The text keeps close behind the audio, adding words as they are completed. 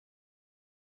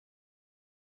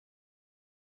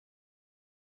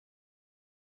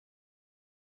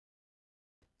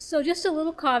So just a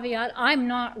little caveat, I'm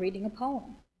not reading a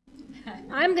poem.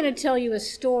 I'm going to tell you a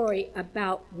story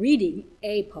about reading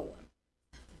a poem.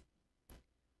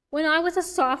 When I was a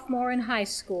sophomore in high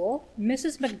school,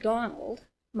 Mrs. McDonald,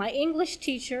 my English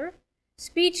teacher,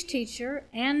 speech teacher,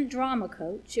 and drama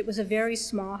coach, it was a very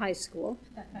small high school,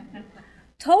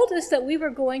 told us that we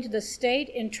were going to the state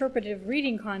interpretive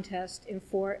reading contest in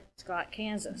Fort Scott,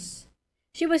 Kansas.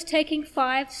 She was taking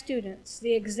 5 students,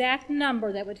 the exact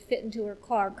number that would fit into her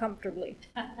car comfortably.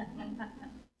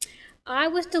 I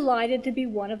was delighted to be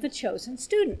one of the chosen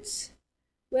students.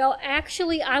 Well,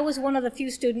 actually, I was one of the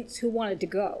few students who wanted to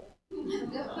go.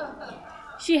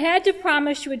 She had to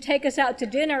promise she would take us out to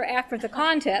dinner after the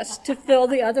contest to fill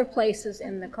the other places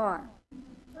in the car.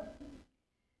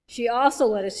 She also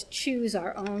let us choose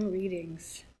our own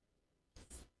readings.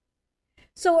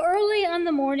 So early on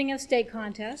the morning of state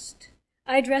contest,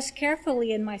 I dressed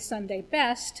carefully in my Sunday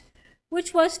best,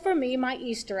 which was for me my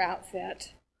Easter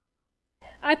outfit.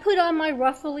 I put on my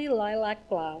ruffly lilac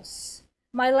blouse,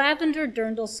 my lavender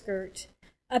dirndl skirt,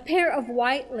 a pair of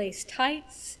white lace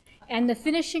tights, and the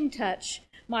finishing touch,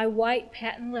 my white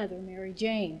patent leather Mary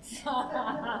Janes.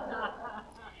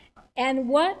 And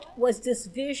what was this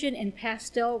vision in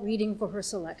pastel reading for her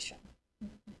selection?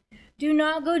 Do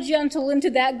Not Go Gentle Into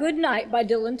That Good Night by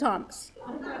Dylan Thompson.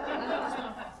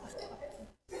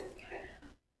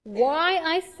 Why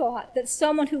I thought that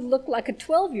someone who looked like a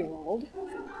 12-year-old,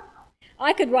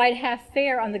 I could ride half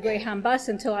fare on the Greyhound bus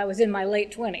until I was in my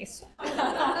late 20s.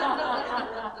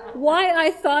 Why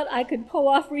I thought I could pull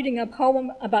off reading a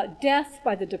poem about death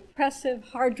by the depressive,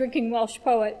 hard-drinking Welsh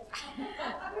poet,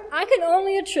 I can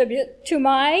only attribute to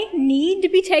my need to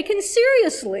be taken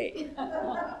seriously.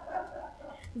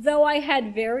 Though I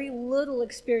had very little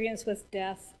experience with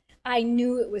death, I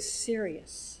knew it was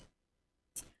serious.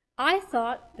 I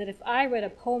thought that if I read a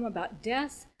poem about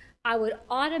death, I would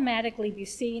automatically be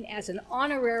seen as an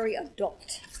honorary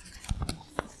adult.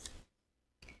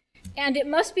 And it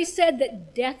must be said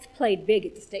that death played big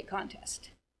at the state contest.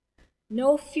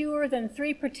 No fewer than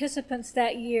 3 participants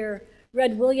that year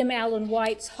read William Allen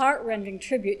White's heart-rending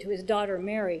tribute to his daughter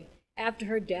Mary after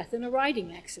her death in a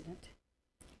riding accident.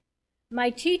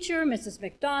 My teacher, Mrs.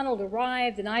 McDonald,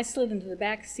 arrived and I slid into the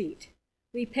back seat.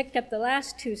 We picked up the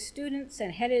last 2 students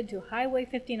and headed to Highway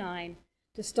 59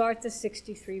 to start the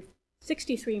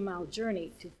 63-mile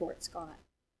journey to Fort Scott.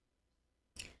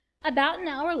 About an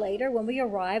hour later, when we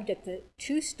arrived at the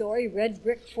 2-story red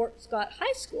brick Fort Scott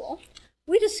High School,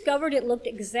 we discovered it looked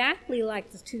exactly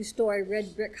like the 2-story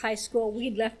red brick high school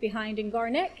we'd left behind in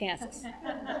Garnett, Kansas.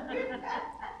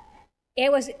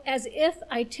 It was as if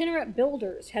itinerant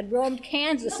builders had roamed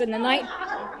Kansas in the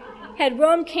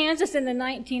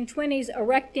 1920s,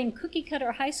 erecting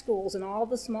cookie-cutter high schools in all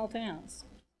the small towns.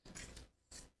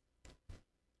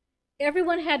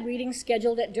 Everyone had readings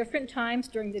scheduled at different times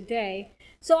during the day,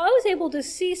 so I was able to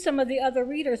see some of the other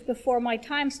readers before my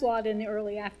time slot in the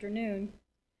early afternoon.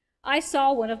 I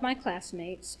saw one of my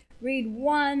classmates read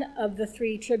one of the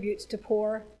 3 tributes to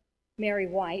poor Mary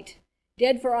White,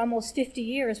 dead for almost 50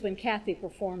 years when Kathy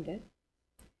performed it.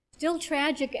 Still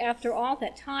tragic after all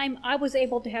that time, I was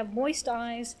able to have moist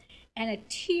eyes and a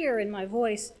tear in my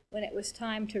voice when it was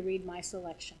time to read my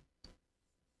selection.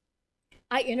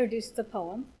 I introduced the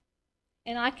poem,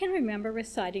 and I can remember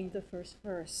reciting the first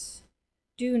verse.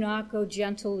 Do not go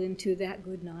gentle into that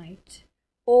good night.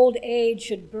 Old age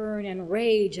should burn and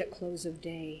rage at close of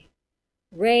day.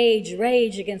 Rage,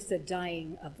 rage against the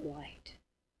dying of the light.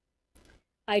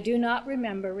 I do not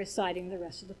remember reciting the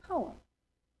rest of the poem,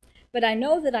 but I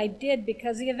know that I did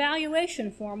because the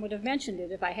evaluation form would have mentioned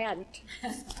it if I hadn't.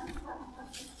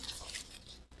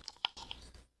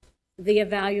 The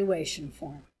evaluation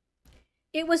form.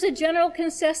 It was a general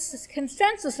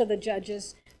consensus of the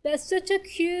judges that such a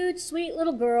cute, sweet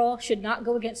little girl should not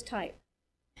go against type.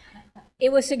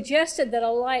 It was suggested that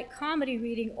a light comedy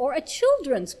reading or a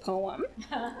children's poem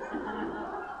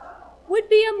would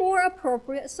be a more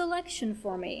appropriate selection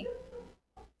for me.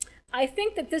 I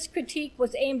think that this critique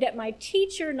was aimed at my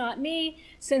teacher, not me,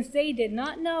 since they did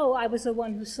not know I was the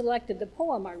one who selected the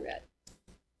poem I read.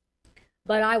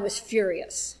 But I was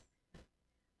furious.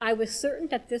 I was certain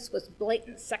that this was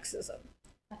blatant sexism.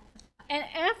 And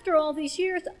after all these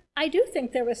years, I do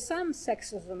think there was some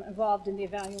sexism involved in the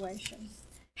evaluation.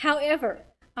 However,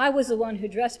 I was the one who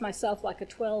dressed myself like a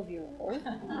 12-year-old.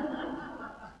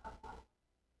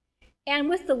 And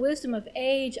with the wisdom of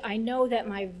age, I know that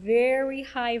my very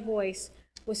high voice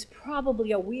was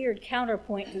probably a weird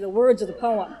counterpoint to the words of the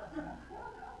poem.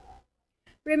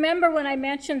 Remember when I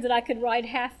mentioned that I could ride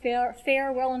half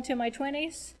fare well into my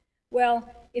 20s?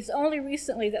 Well, It's only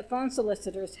recently that phone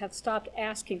solicitors have stopped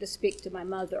asking to speak to my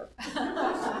mother.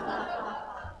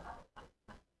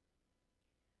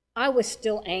 I was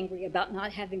still angry about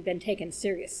not having been taken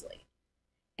seriously,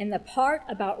 and the part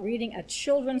about reading a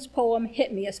children's poem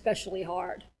hit me especially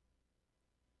hard.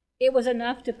 It was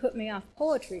enough to put me off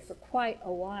poetry for quite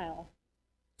a while.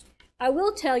 I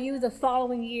will tell you, the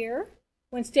following year,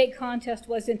 when state contest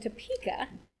was in Topeka,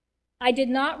 I did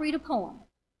not read a poem,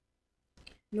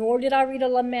 nor did I read a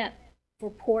lament for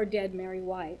poor dead Mary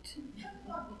White.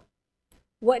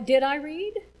 What did I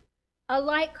read? A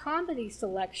light comedy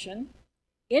selection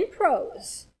in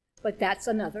prose, but that's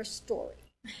another story.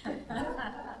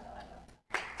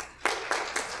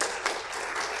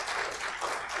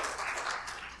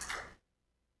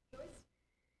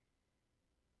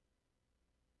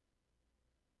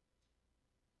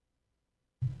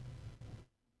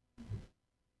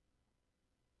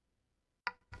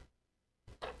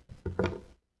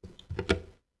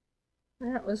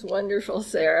 That was wonderful,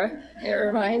 Sarah. It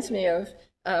reminds me of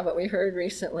what we heard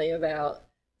recently about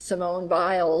Simone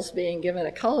Biles being given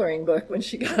a coloring book when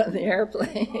she got on the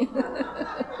airplane.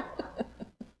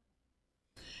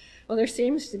 Well, there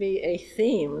seems to be a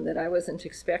theme that I wasn't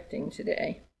expecting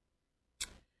today.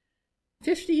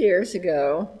 50 years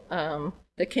ago,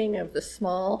 the king of the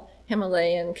small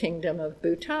Himalayan kingdom of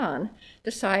Bhutan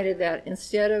decided that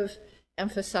instead of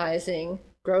emphasizing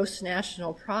gross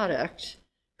national product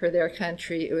for their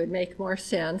country, it would make more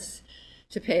sense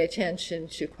to pay attention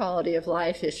to quality of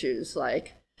life issues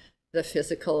like the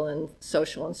physical and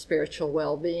social and spiritual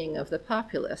well-being of the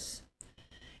populace.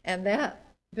 And that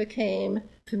became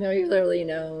familiarly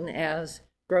known as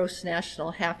gross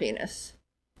national happiness.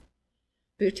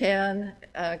 Bhutan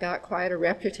got quite a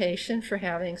reputation for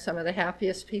having some of the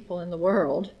happiest people in the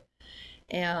world,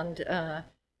 and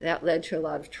that led to a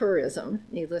lot of tourism,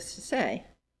 needless to say.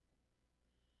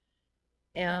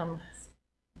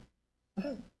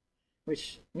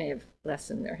 Which may have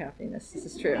lessened their happiness, this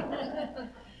is true.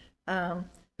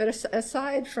 But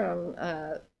aside from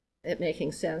it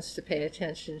making sense to pay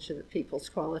attention to the people's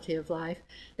quality of life,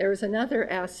 there was another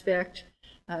aspect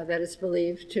that is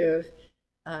believed to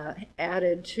have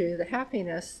added to the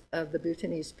happiness of the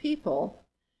Bhutanese people,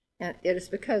 and it is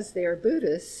because they are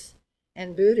Buddhists,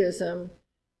 and Buddhism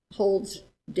holds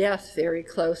death very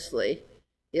closely.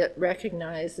 It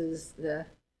recognizes the,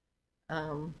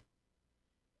 now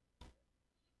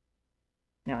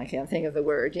I can't think of the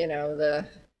word, the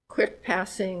quick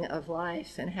passing of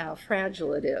life and how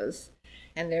fragile it is.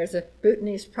 And there's a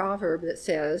Bhutanese proverb that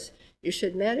says, you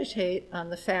should meditate on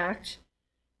the fact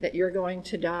that you're going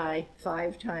to die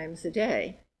 5 times a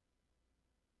day.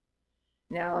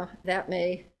 Now, that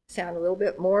may sound a little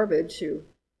bit morbid to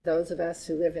those of us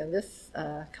who live in this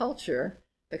culture,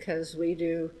 because we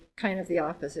do kind of the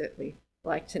opposite. We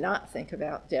like to not think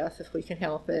about death if we can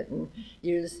help it, and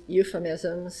use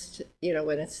euphemisms, to,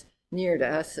 when it's near to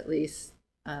us at least,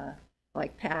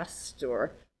 like past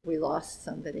or we lost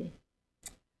somebody.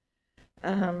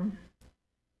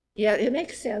 Yeah, it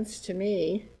makes sense to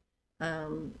me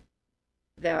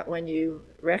that when you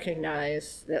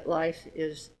recognize that life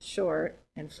is short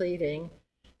and fleeting,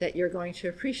 that you're going to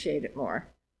appreciate it more.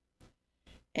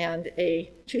 And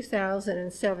a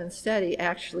 2007 study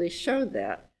actually showed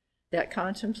that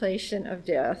contemplation of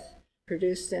death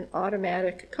produced an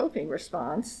automatic coping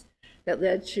response that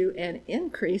led to an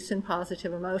increase in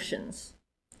positive emotions.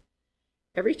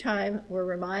 Every time we're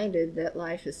reminded that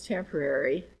life is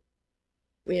temporary,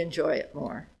 we enjoy it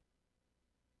more.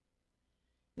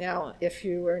 Now, if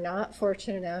you were not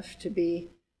fortunate enough to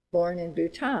be born in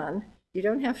Bhutan, you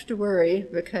don't have to worry,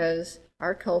 because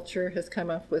our culture has come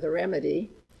up with a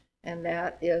remedy, and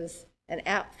that is an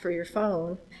app for your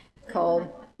phone called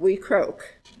We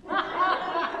Croak.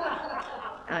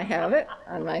 I have it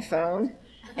on my phone,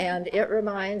 and it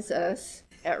reminds us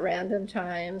at random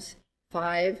times,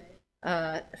 5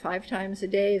 times a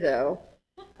day though,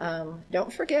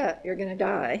 don't forget you're going to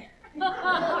die.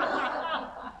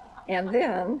 And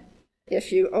then,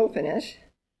 if you open it,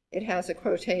 it has a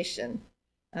quotation.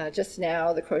 Just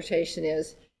now, the quotation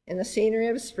is, "In the scenery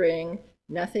of spring,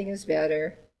 nothing is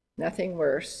better, nothing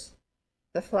worse.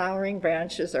 The flowering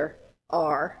branches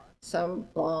are some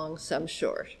long, some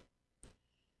short."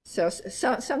 So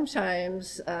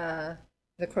sometimes the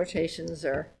quotations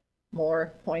are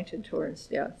more pointed towards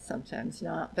death, sometimes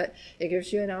not. But it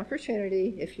gives you an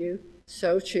opportunity, if you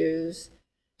so choose,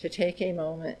 to take a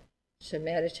moment to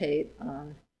meditate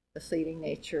on the fleeting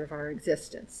nature of our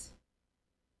existence.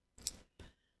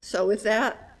 So with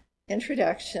that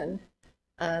introduction,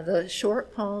 the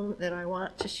short poem that I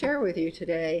want to share with you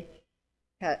today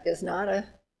is not a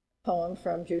poem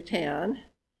from Bhutan.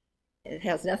 It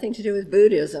has nothing to do with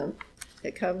Buddhism.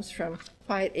 It comes from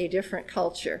quite a different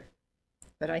culture,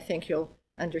 but I think you'll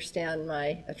understand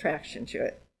my attraction to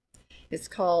it. It's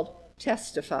called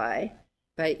Testify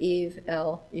by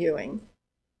Ewing.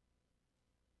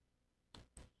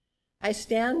 I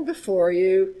stand before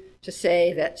you to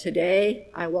say that today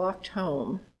I walked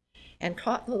home and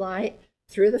caught the light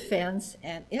through the fence,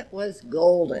 and it was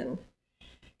golden,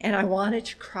 and I wanted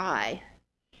to cry.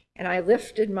 And I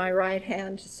lifted my right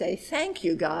hand to say, thank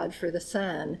you, God, for the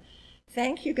sun.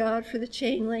 Thank you, God, for the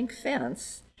chain link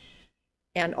fence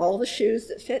and all the shoes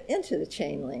that fit into the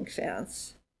chain link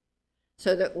fence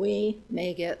so that we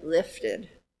may get lifted.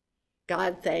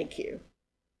 God, thank you.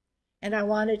 And I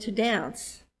wanted to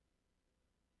dance.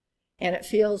 And it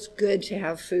feels good to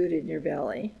have food in your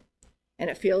belly. And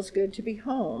it feels good to be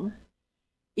home,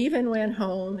 even when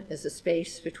home is a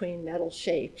space between metal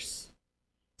shapes.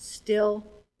 Still,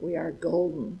 we are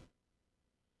golden.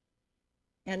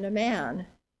 And a man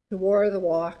who wore the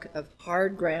walk of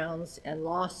hard grounds and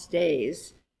lost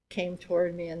days came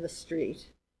toward me in the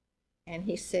street. And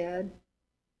he said,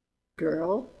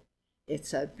 girl,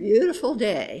 it's a beautiful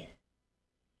day.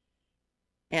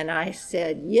 And I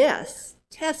said, yes,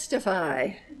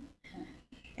 testify.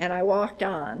 And I walked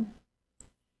on.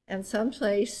 And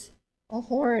someplace a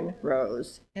horn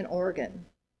rose, an organ,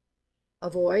 a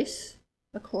voice,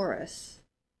 a chorus.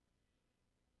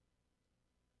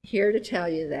 Here to tell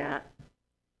you that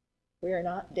we are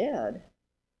not dead.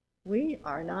 We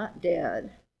are not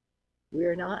dead. We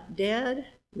are not dead.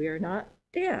 We are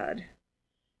not dead.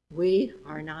 We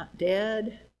are not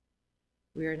dead.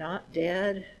 We are not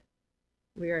dead.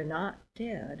 We are not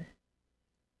dead.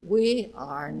 We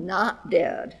are not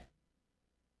dead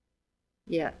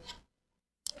yet.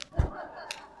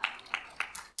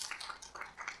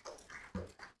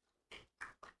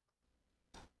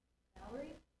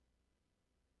 Valerie?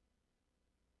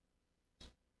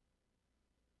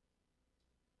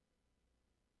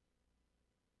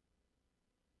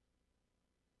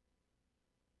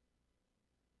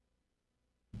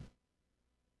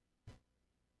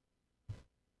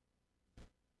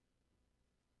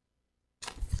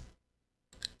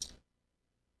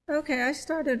 Okay, I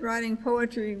started writing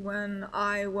poetry when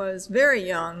I was very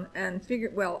young and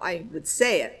figured, well, I would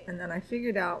say it, and then I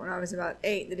figured out when I was about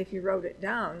 8 that if you wrote it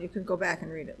down, you could go back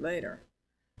and read it later.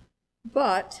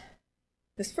 But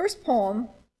this first poem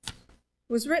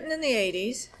was written in the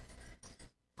 80s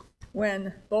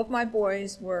when both my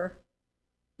boys were,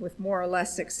 with more or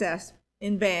less success,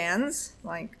 in bands,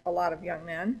 like a lot of young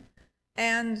men,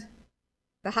 and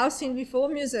the house seemed to be full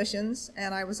of musicians,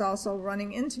 and I was also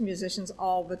running into musicians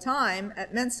all the time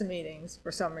at Mensa meetings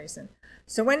for some reason.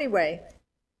 So anyway,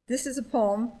 this is a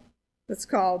poem that's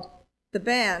called The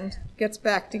Band Gets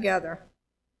Back Together.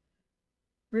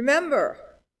 Remember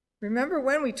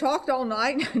when we talked all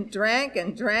night and drank,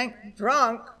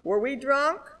 drunk? Were we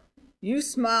drunk? You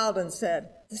smiled and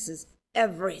said, this is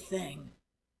everything.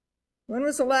 When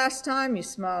was the last time you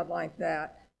smiled like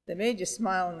that? They made you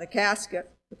smile in the casket,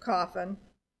 the coffin.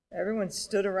 Everyone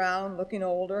stood around looking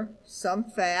older, some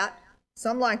fat,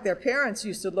 some like their parents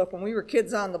used to look when we were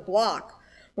kids on the block.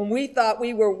 When we thought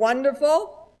we were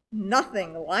wonderful,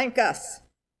 nothing like us.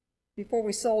 Before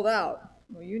we sold out,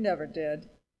 well, you never did.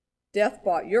 Death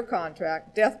bought your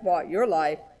contract, death bought your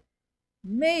life.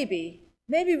 Maybe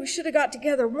we should have got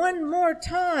together one more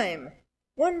time,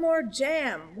 one more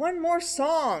jam, one more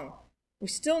song. We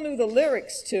still knew the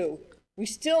lyrics too. We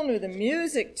still knew the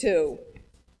music too.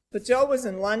 But Joe was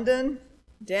in London,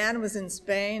 Dan was in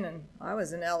Spain, and I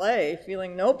was in LA,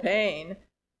 feeling no pain.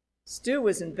 Stu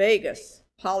was in Vegas,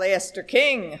 polyester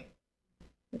king.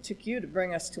 It took you to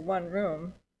bring us to one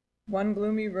room, one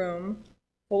gloomy room,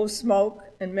 full of smoke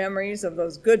and memories of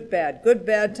those good,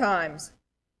 bad times.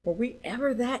 Were we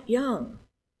ever that young,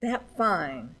 that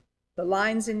fine? The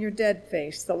lines in your dead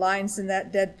face, the lines in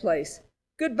that dead place.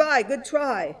 Goodbye, good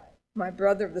try, my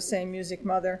brother of the same music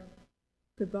mother.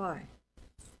 Goodbye.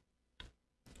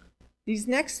 These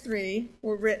next 3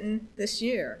 were written this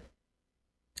year.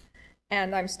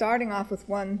 And I'm starting off with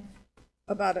one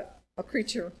about a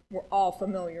creature we're all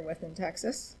familiar with in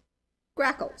Texas,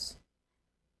 grackles.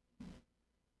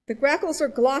 The grackles are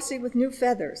glossy with new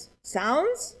feathers.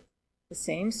 Sounds? The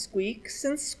same squeaks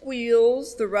and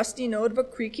squeals, the rusty note of a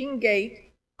creaking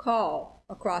gate, call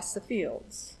across the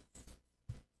fields.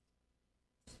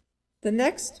 The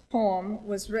next poem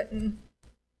was written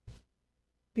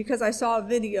because I saw a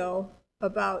video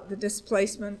about the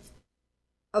displacement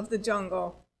of the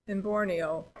jungle in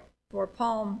Borneo for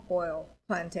palm oil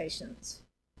plantations.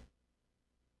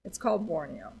 It's called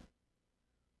Borneo.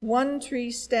 One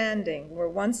tree standing where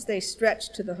once they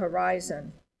stretched to the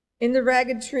horizon, In the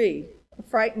ragged tree, a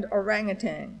frightened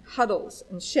orangutan huddles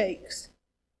and shakes.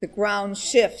 The ground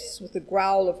shifts with the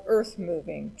growl of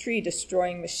earth-moving,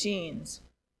 tree-destroying machines,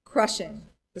 crushing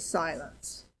the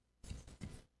silence.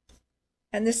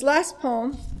 And this last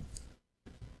poem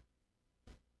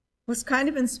was kind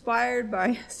of inspired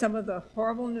by some of the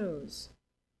horrible news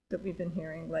that we've been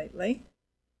hearing lately,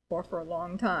 or for a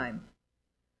long time.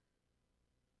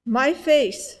 My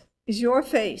face is your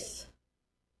face.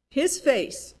 His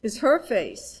face is her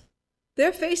face.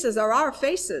 Their faces are our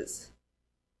faces.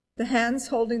 The hands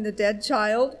holding the dead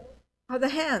child are the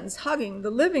hands hugging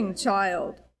the living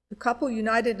child. The couple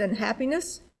united in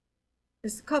happiness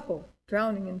is the couple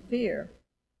drowning in fear.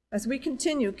 As we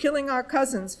continue killing our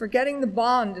cousins, forgetting the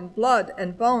bond in blood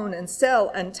and bone and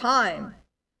cell and time,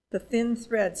 the thin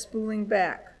thread spooling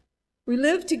back. We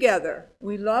live together,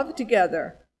 we love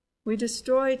together, we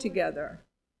destroy together,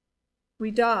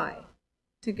 we die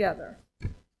together.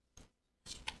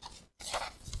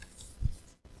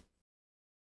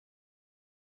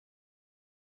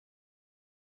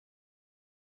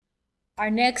 Our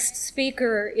next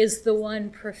speaker is the one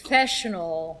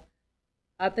professional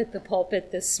up at the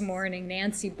pulpit this morning,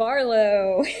 Nancy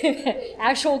Barlow.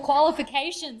 Actual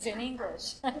qualifications in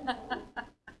English.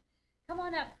 Come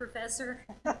on up, Professor.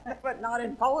 But not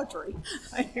in poetry,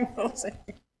 I will say.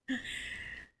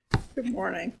 Good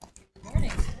morning. Good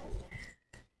morning.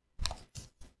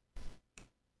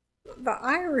 The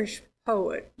Irish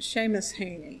poet Seamus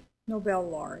Heaney, Nobel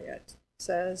laureate,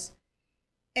 says,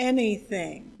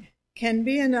 anything can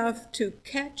be enough to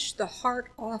catch the heart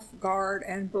off guard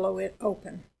and blow it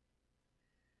open.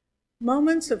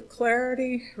 Moments of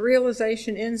clarity,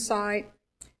 realization, insight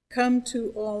come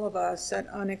to all of us at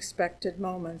unexpected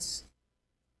moments,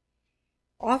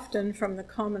 often from the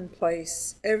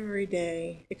commonplace,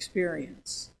 everyday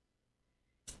experience.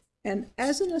 And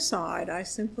as an aside, I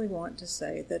simply want to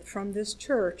say that from this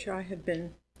church I have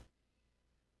been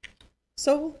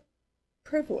so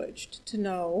privileged to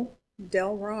know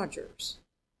Del Rogers,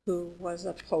 who was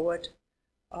a poet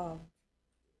of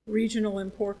regional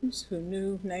importance, who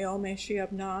knew Naomi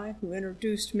Shiabnai, who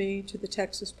introduced me to the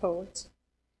Texas poets.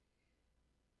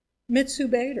 Mitsu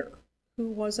Bader, who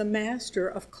was a master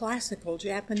of classical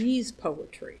Japanese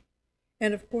poetry.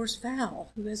 And of course,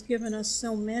 Val, who has given us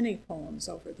so many poems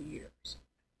over the years.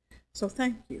 So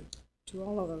thank you to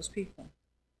all of those people.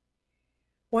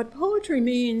 What poetry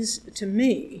means to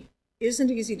me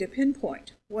isn't easy to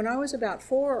pinpoint. When I was about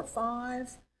 4 or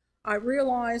 5, I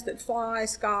realized that fly,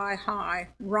 sky, high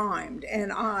rhymed,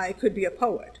 and I could be a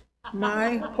poet.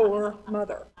 My poor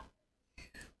mother.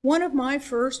 One of my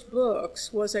first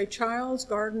books was A Child's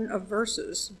Garden of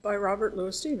Verses by Robert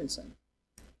Louis Stevenson,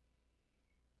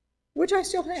 which I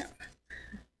still have.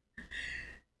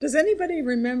 Does anybody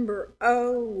remember,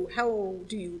 oh, how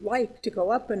do you like to go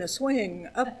up in a swing,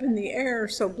 up in the air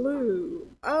so blue?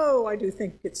 Oh, I do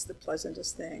think it's the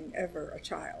pleasantest thing ever a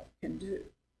child can do.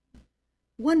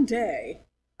 One day,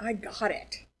 I got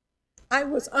it. I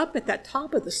was up at that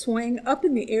top of the swing, up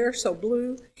in the air so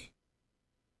blue,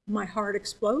 my heart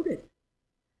exploded,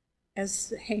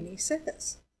 as Heaney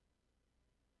says.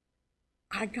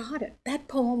 I got it. That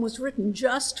poem was written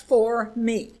just for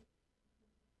me.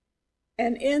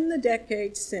 And in the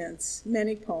decades since,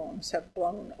 many poems have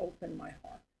blown open my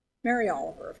heart. Mary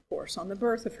Oliver, of course, on the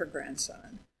birth of her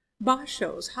grandson.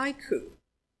 Basho's haiku,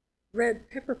 red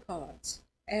pepper pods,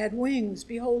 add wings,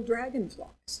 behold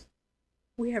dragonflies.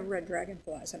 We have red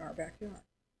dragonflies in our backyard.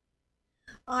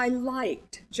 I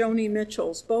liked Joni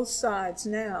Mitchell's Both Sides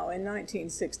Now in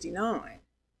 1969.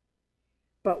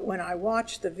 But when I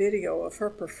watched the video of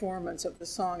her performance of the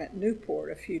song at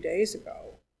Newport a few days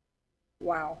ago,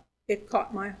 wow, it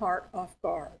caught my heart off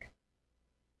guard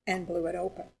and blew it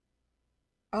open.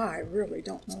 I really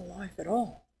don't know life at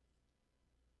all.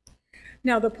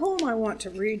 Now, the poem I want to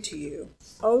read to you,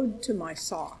 Ode to My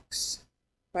Socks,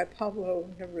 by Pablo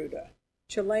Neruda,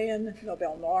 Chilean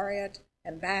Nobel laureate,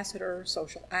 ambassador,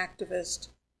 social activist.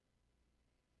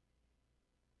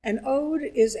 An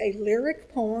ode is a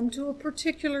lyric poem to a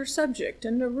particular subject,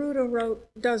 and Neruda wrote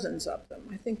dozens of them.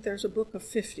 I think there's a book of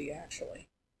 50, actually.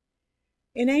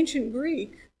 In ancient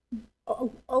Greek,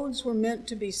 odes were meant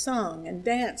to be sung and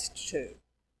danced to.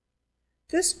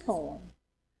 This poem,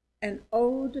 An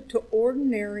Ode to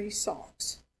Ordinary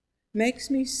Socks, makes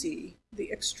me see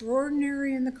the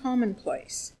extraordinary in the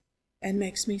commonplace and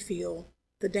makes me feel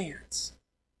the dance.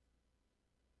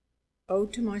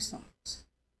 Ode to My Socks.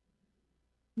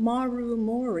 Maru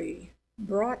Mori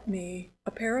brought me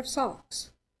a pair of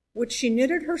socks, which she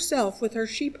knitted herself with her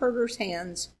sheepherder's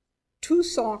hands, 2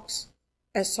 socks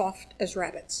as soft as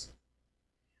rabbits.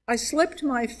 I slipped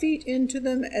my feet into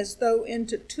them as though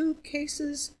into two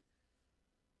cases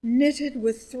knitted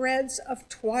with threads of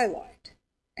twilight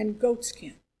and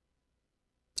goatskin.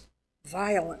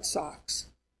 Violent socks.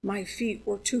 My feet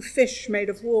were two fish made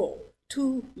of wool,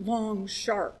 two long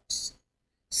sharks,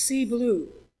 sea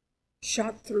blue,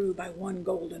 shot through by one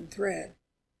golden thread.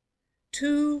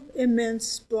 Two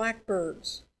immense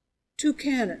blackbirds, two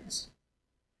cannons.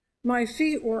 My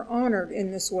feet were honored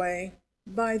in this way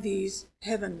by these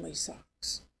heavenly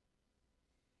socks.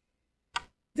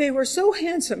 They were so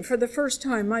handsome for the first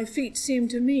time, my feet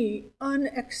seemed to me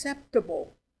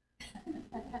unacceptable,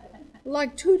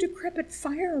 like two decrepit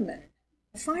firemen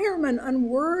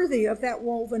unworthy of that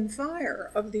woven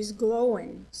fire of these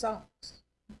glowing socks.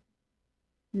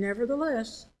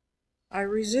 Nevertheless, I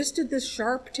resisted this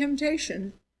sharp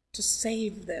temptation to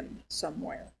save them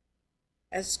somewhere,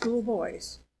 as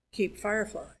schoolboys keep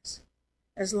fireflies,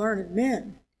 as learned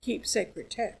men keep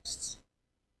sacred texts.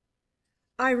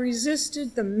 I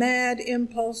resisted the mad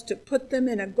impulse to put them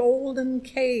in a golden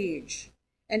cage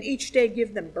and each day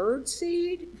give them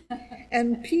birdseed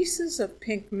and pieces of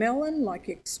pink melon like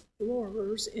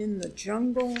explorers in the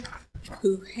jungle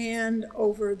who hand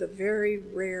over the very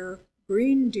rare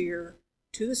green deer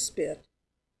to the spit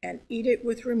and eat it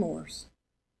with remorse.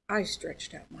 I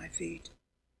stretched out my feet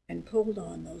and pulled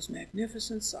on those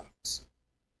magnificent socks,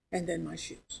 and then my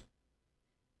shoes.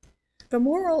 The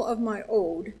moral of my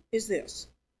ode is this: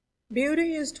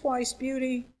 beauty is twice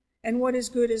beauty, and what is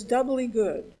good is doubly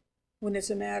good when it's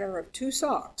a matter of two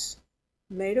socks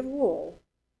made of wool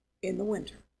in the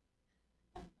winter.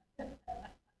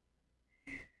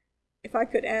 If I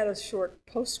could add a short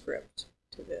postscript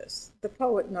to this, the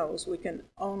poet knows we can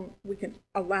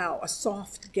allow a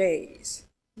soft gaze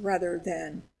rather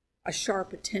than a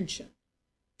sharp attention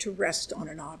to rest on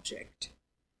an object,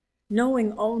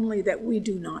 knowing only that we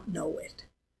do not know it,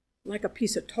 like a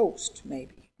piece of toast,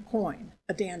 maybe, a coin,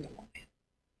 a dandelion.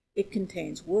 It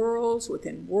contains worlds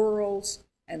within worlds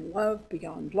and love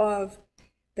beyond love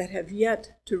that have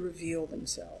yet to reveal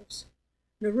themselves.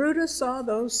 Neruda saw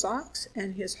those socks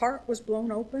and his heart was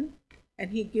blown open, and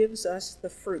he gives us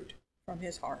the fruit from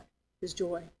his heart, his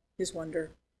joy, his wonder,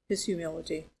 his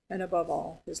humility, and above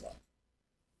all, his love.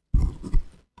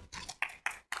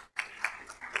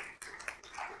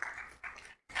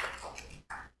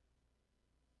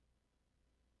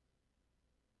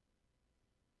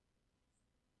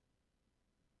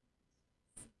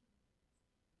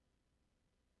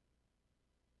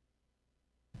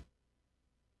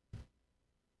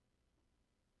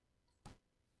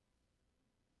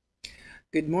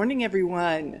 Good morning,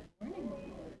 everyone.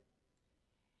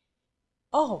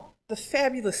 Oh, the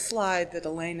fabulous slide that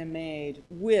Elena made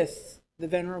with the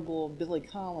Venerable Billy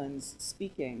Collins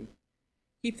speaking.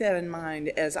 Keep that in mind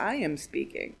as I am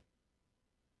speaking.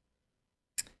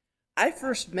 I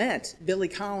first met Billy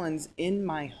Collins in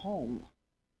my home.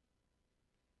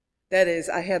 That is,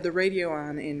 I had the radio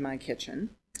on in my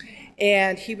kitchen,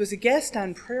 and he was a guest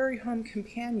on Prairie Home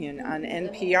Companion on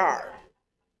NPR.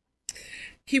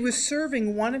 He was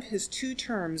serving one of his 2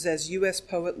 terms as U.S.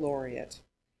 Poet Laureate,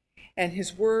 and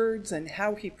his words and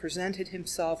how he presented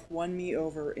himself won me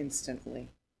over instantly.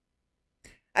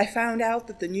 I found out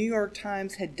that the New York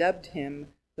Times had dubbed him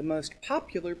the most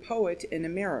popular poet in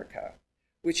America,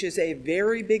 which is a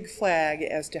very big flag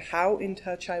as to how in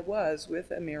touch I was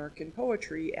with American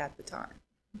poetry at the time.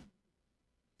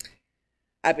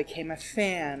 I became a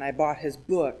fan. I bought his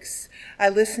books. I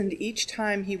listened each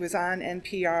time he was on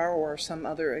NPR or some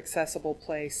other accessible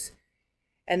place.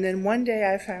 And then one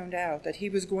day I found out that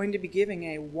he was going to be giving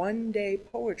a one-day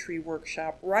poetry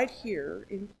workshop right here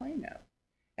in Plano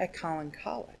at Collin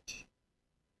College.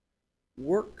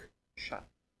 Workshop.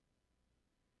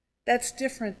 That's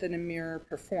different than a mere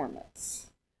performance.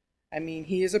 I mean,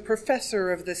 he is a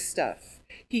professor of this stuff.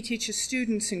 He teaches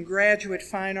students in graduate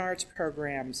fine arts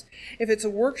programs. If it's a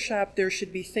workshop, there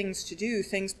should be things to do,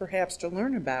 things perhaps to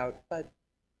learn about, but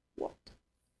what?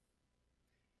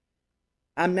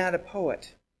 I'm not a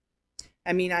poet.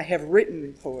 I mean, I have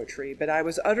written poetry, but I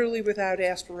was utterly without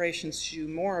aspirations to do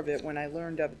more of it when I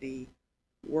learned of the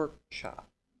workshop.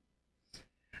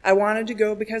 I wanted to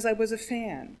go because I was a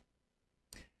fan.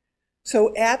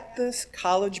 So at this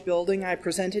college building, I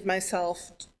presented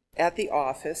myself at the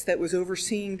office that was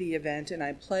overseeing the event, and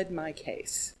I pled my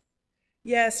case.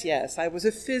 Yes, I was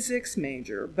a physics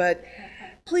major, but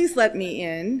please let me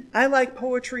in. I like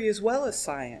poetry as well as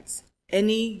science.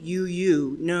 Any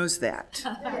UU knows that.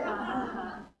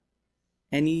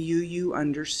 Any UU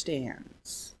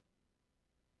understands.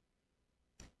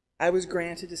 I was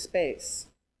granted a space.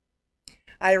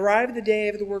 I arrived the day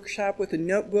of the workshop with a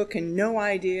notebook and no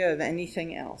idea of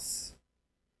anything else.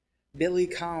 Billy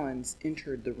Collins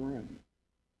entered the room.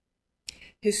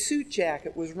 His suit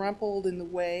jacket was rumpled in the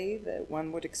way that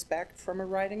one would expect from a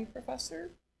writing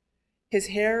professor. His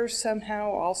hair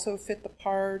somehow also fit the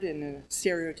part in a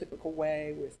stereotypical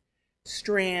way, with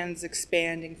strands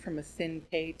expanding from a thin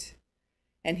pate,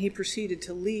 and he proceeded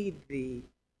to lead the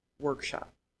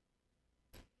workshop.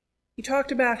 He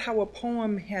talked about how a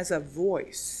poem has a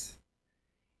voice,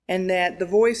 and that the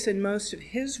voice in most of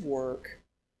his work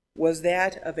was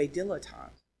that of a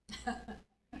dilettante.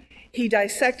 He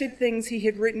dissected things he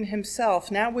had written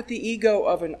himself, not with the ego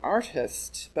of an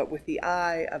artist, but with the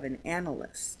eye of an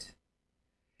analyst.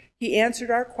 He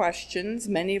answered our questions,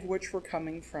 many of which were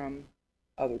coming from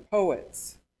other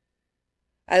poets.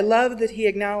 I love that he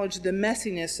acknowledged the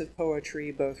messiness of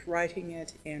poetry, both writing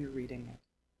it and reading it.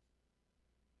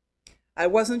 I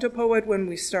wasn't a poet when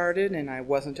we started, and I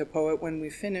wasn't a poet when we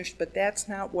finished, but that's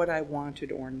not what I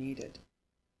wanted or needed.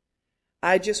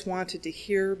 I just wanted to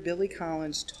hear Billy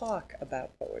Collins talk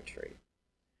about poetry.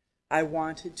 I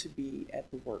wanted to be at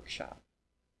the workshop.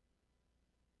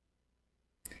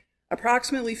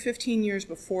 Approximately 15 years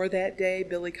before that day,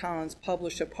 Billy Collins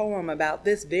published a poem about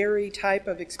this very type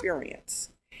of experience.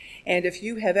 And if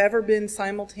you have ever been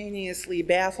simultaneously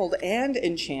baffled and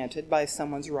enchanted by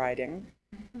someone's writing,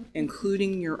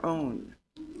 including your own,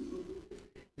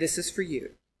 this is for you.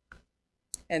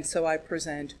 And so I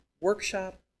present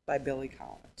Workshop by Billy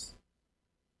Collins.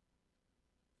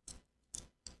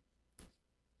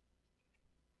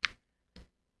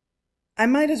 I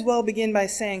might as well begin by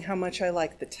saying how much I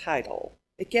like the title.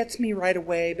 It gets me right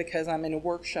away because I'm in a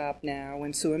workshop now,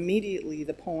 and so immediately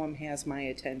the poem has my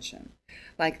attention,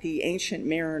 like the ancient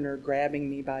mariner grabbing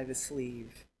me by the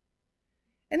sleeve.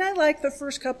 And I like the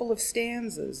first couple of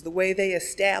stanzas, the way they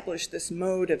establish this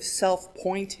mode of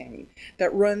self-pointing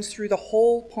that runs through the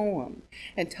whole poem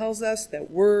and tells us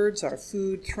that words are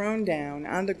food thrown down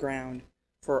on the ground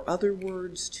for other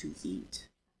words to eat.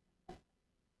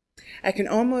 I can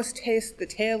almost taste the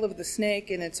tail of the snake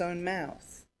in its own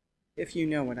mouth, if you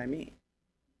know what I mean.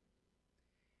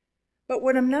 But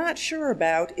what I'm not sure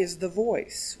about is the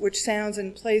voice, which sounds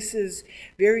in places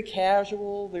very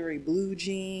casual, very blue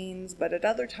jeans, but at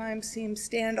other times seems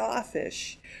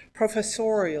standoffish,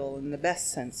 professorial in the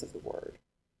best sense of the word,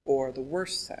 or the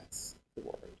worst sense of the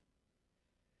word.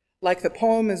 Like the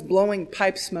poem is blowing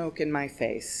pipe smoke in my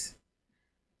face.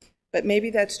 But maybe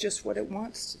that's just what it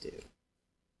wants to do.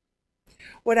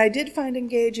 What I did find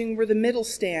engaging were the middle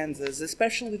stanzas,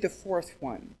 especially the fourth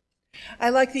one. I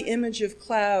like the image of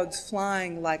clouds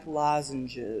flying like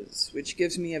lozenges, which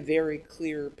gives me a very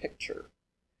clear picture.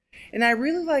 And I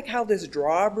really like how this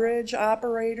drawbridge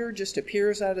operator just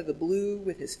appears out of the blue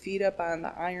with his feet up on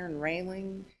the iron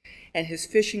railing and his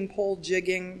fishing pole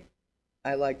jigging.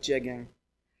 I like jigging.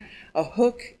 A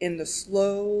hook in the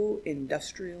slow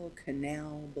industrial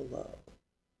canal below.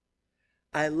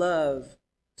 I love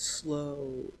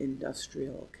slow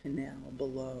industrial canal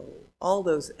below. All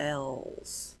those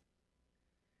L's.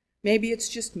 Maybe it's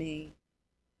just me,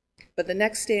 but the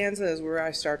next stanza is where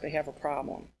I start to have a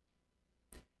problem.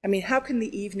 I mean, how can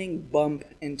the evening bump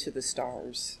into the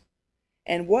stars?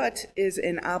 And what is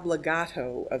an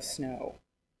obligato of snow?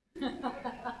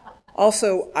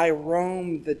 Also, I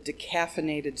roam the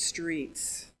decaffeinated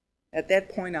streets. At that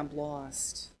point, I'm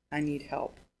lost. I need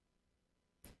help.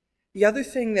 The other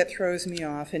thing that throws me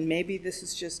off, and maybe this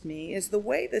is just me, is the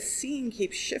way the scene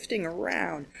keeps shifting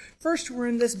around. First, we're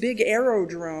in this big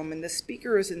aerodrome, and the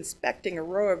speaker is inspecting a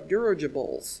row of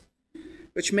dirigibles,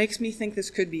 which makes me think this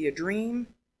could be a dream.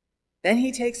 Then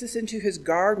he takes us into his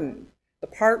garden, the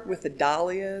part with the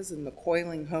dahlias and the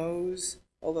coiling hose,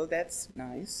 although that's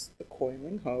nice, the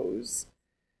coiling hose.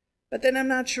 But then I'm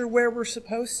not sure where we're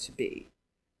supposed to be.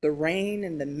 The rain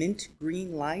and the mint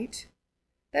green light?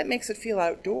 That makes it feel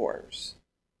outdoors.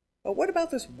 But what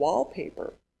about this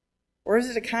wallpaper? Or is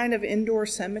it a kind of indoor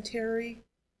cemetery?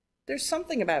 There's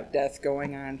something about death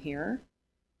going on here.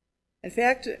 In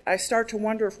fact, I start to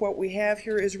wonder if what we have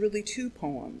here is really 2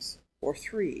 poems, or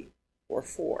 3, or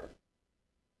 4,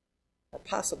 or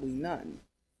possibly none.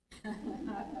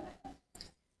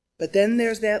 But then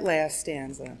there's that last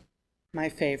stanza, my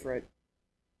favorite.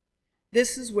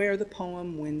 This is where the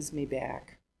poem wins me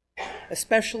back.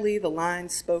 Especially the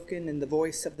lines spoken in the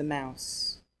voice of the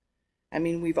mouse. I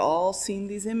mean, we've all seen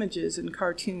these images in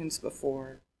cartoons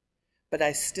before, but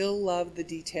I still love the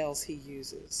details he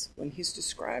uses when he's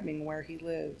describing where he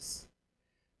lives.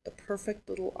 The perfect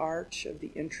little arch of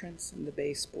the entrance and the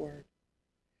baseboard.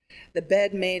 The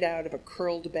bed made out of a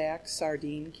curled back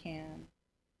sardine can.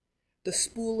 The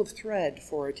spool of thread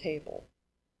for a table.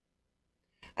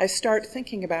 I start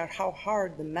thinking about how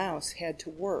hard the mouse had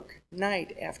to work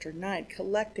night after night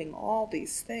collecting all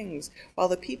these things while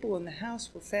the people in the house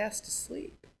were fast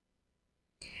asleep.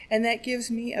 And that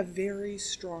gives me a very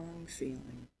strong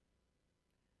feeling,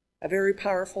 a very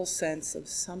powerful sense of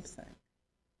something.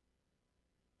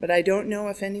 But I don't know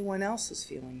if anyone else is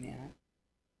feeling that.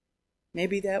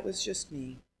 Maybe that was just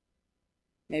me.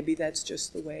 Maybe that's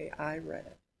just the way I read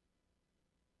it.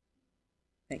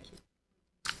 Thank you.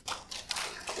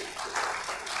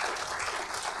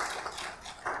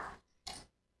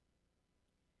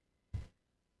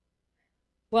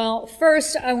 Well,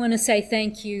 first, I want to say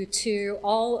thank you to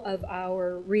all of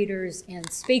our readers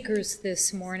and speakers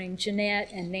this morning,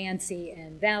 Jeanette and Nancy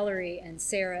and Valerie and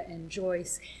Sarah and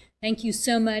Joyce. Thank you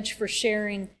so much for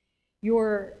sharing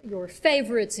your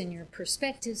favorites and your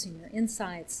perspectives and your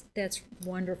insights. That's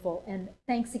wonderful. And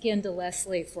thanks again to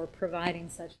Leslie for providing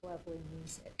such lovely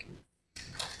music.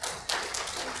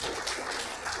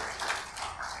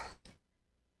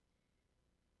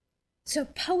 So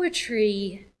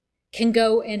poetry can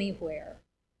go anywhere.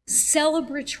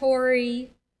 Celebratory,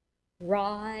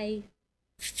 wry,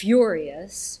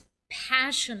 furious,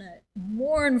 passionate,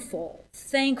 mournful,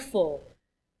 thankful,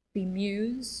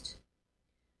 bemused.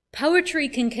 Poetry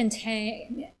can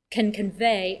convey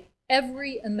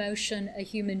every emotion a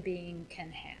human being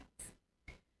can have.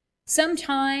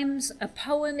 Sometimes a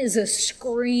poem is a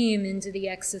scream into the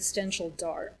existential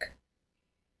dark,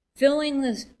 filling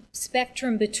the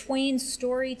spectrum between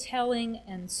storytelling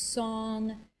and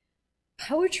song.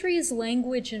 Poetry is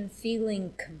language and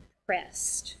feeling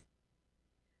compressed.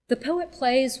 The poet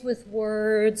plays with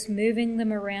words, moving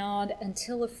them around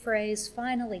until a phrase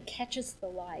finally catches the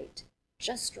light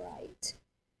just right,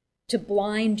 to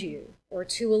blind you, or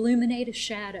to illuminate a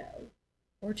shadow,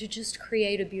 or to just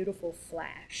create a beautiful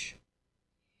flash.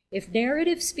 If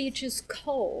narrative speech is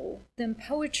coal, then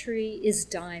poetry is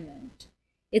diamond.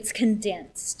 It's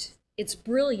condensed, it's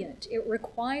brilliant, it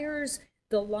requires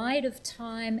the light of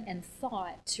time and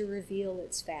thought to reveal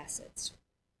its facets.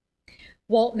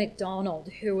 Walt McDonald,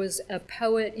 who was a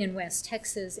poet in West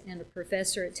Texas and a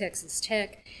professor at Texas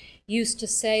Tech, used to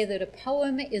say that a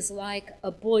poem is like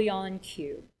a bouillon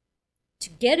cube. To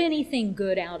get anything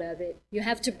good out of it, you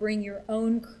have to bring your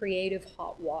own creative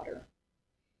hot water.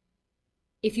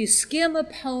 If you skim a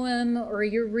poem or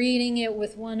you're reading it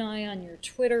with one eye on your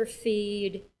Twitter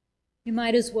feed, you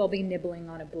might as well be nibbling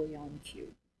on a bouillon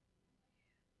cube.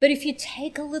 But if you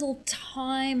take a little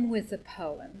time with a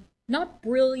poem, not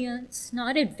brilliance,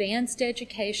 not advanced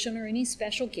education or any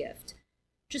special gift,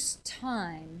 just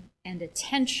time and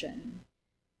attention,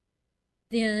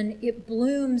 then it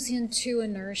blooms into a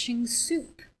nourishing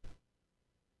soup.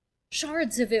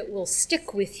 Shards of it will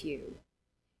stick with you.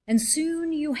 And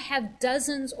soon you have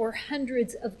dozens or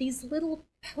hundreds of these little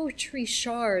poetry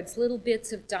shards, little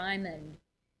bits of diamond,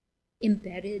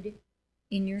 embedded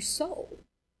in your soul.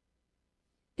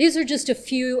 These are just a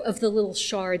few of the little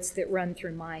shards that run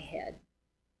through my head.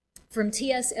 From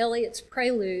T.S. Eliot's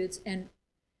Preludes, and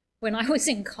when I was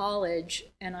in college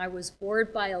and I was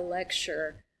bored by a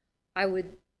lecture, I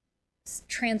would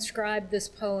transcribe this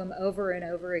poem over and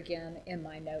over again in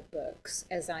my notebooks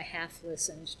as I half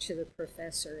listened to the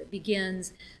professor. It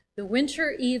begins, "The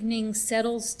winter evening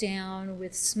settles down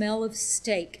with smell of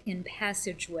steak in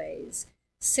passageways,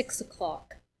 6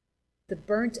 o'clock, the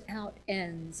burnt out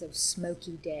ends of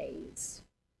smoky days."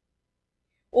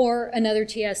 Or another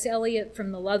T.S. Eliot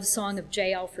from the love song of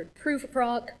J. Alfred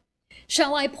Prufrock,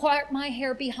 "Shall I part my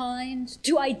hair behind?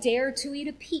 Do I dare to eat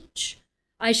a peach?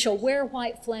 I shall wear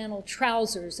white flannel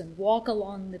trousers and walk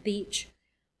along the beach.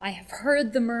 I have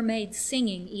heard the mermaids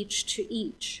singing each to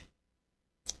each.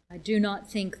 I do not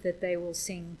think that they will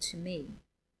sing to me."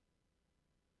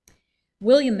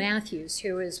 William Matthews,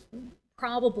 who is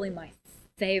probably my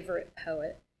favorite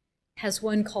poet, has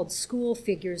one called School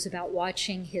Figures about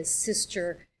watching his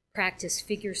sister practice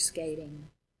figure skating.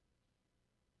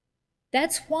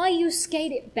 "That's why you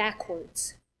skate it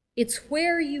backwards. It's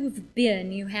where you've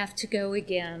been you have to go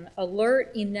again,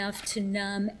 alert enough to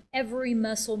numb every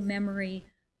muscle memory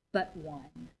but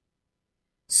one.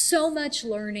 So much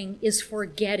learning is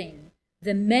forgetting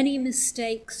the many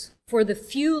mistakes for the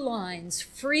few lines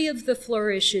free of the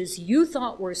flourishes you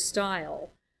thought were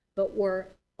style, but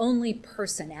were only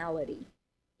personality,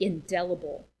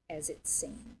 indelible as it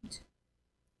seemed."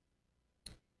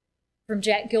 From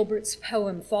Jack Gilbert's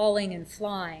poem, Falling and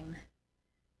Flying,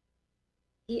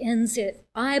 he ends it,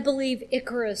 "I believe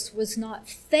Icarus was not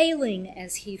failing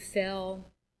as he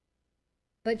fell,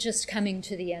 but just coming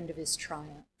to the end of his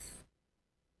triumph."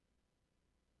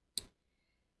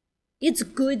 It's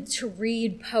good to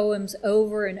read poems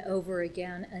over and over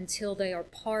again until they are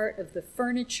part of the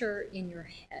furniture in your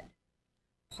head,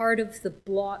 part of the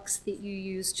blocks that you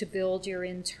use to build your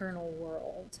internal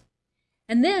world.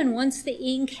 And then once the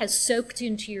ink has soaked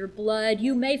into your blood,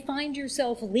 you may find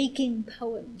yourself leaking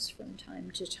poems from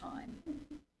time to time.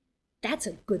 That's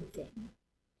a good thing.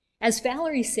 As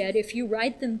Valerie said, if you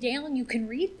write them down, you can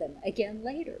read them again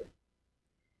later.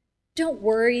 Don't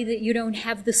worry that you don't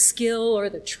have the skill or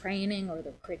the training or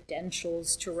the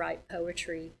credentials to write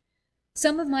poetry.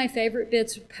 Some of my favorite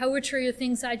bits of poetry are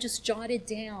things I just jotted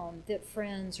down that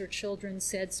friends or children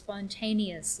said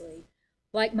spontaneously,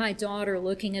 like my daughter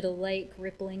looking at a lake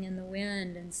rippling in the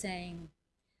wind and saying,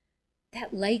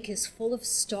 "That lake is full of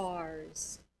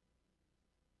stars."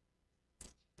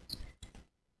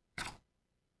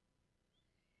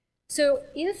 So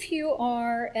if you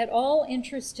are at all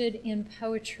interested in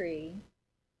poetry,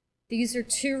 these are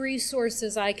two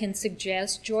resources I can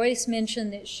suggest. Joyce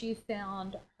mentioned that she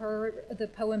found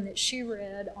the poem that she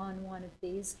read on one of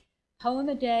these. Poem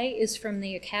a Day is from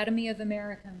the Academy of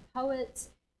American Poets,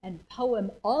 and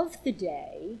Poem of the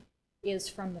Day is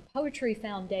from the Poetry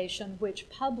Foundation, which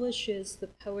publishes the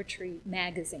Poetry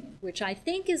Magazine, which I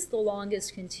think is the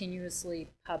longest continuously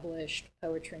published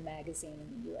poetry magazine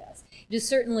in the U.S. It is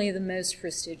certainly the most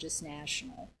prestigious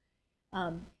national.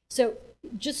 So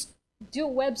just do a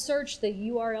web search. The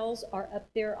URLs are up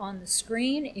there on the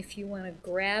screen if you want to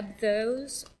grab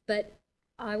those, but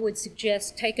I would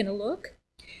suggest taking a look.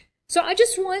 So I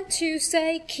just want to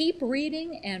say, keep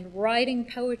reading and writing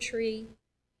poetry.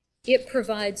 It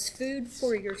provides food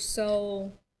for your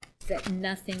soul that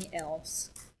nothing else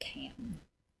can.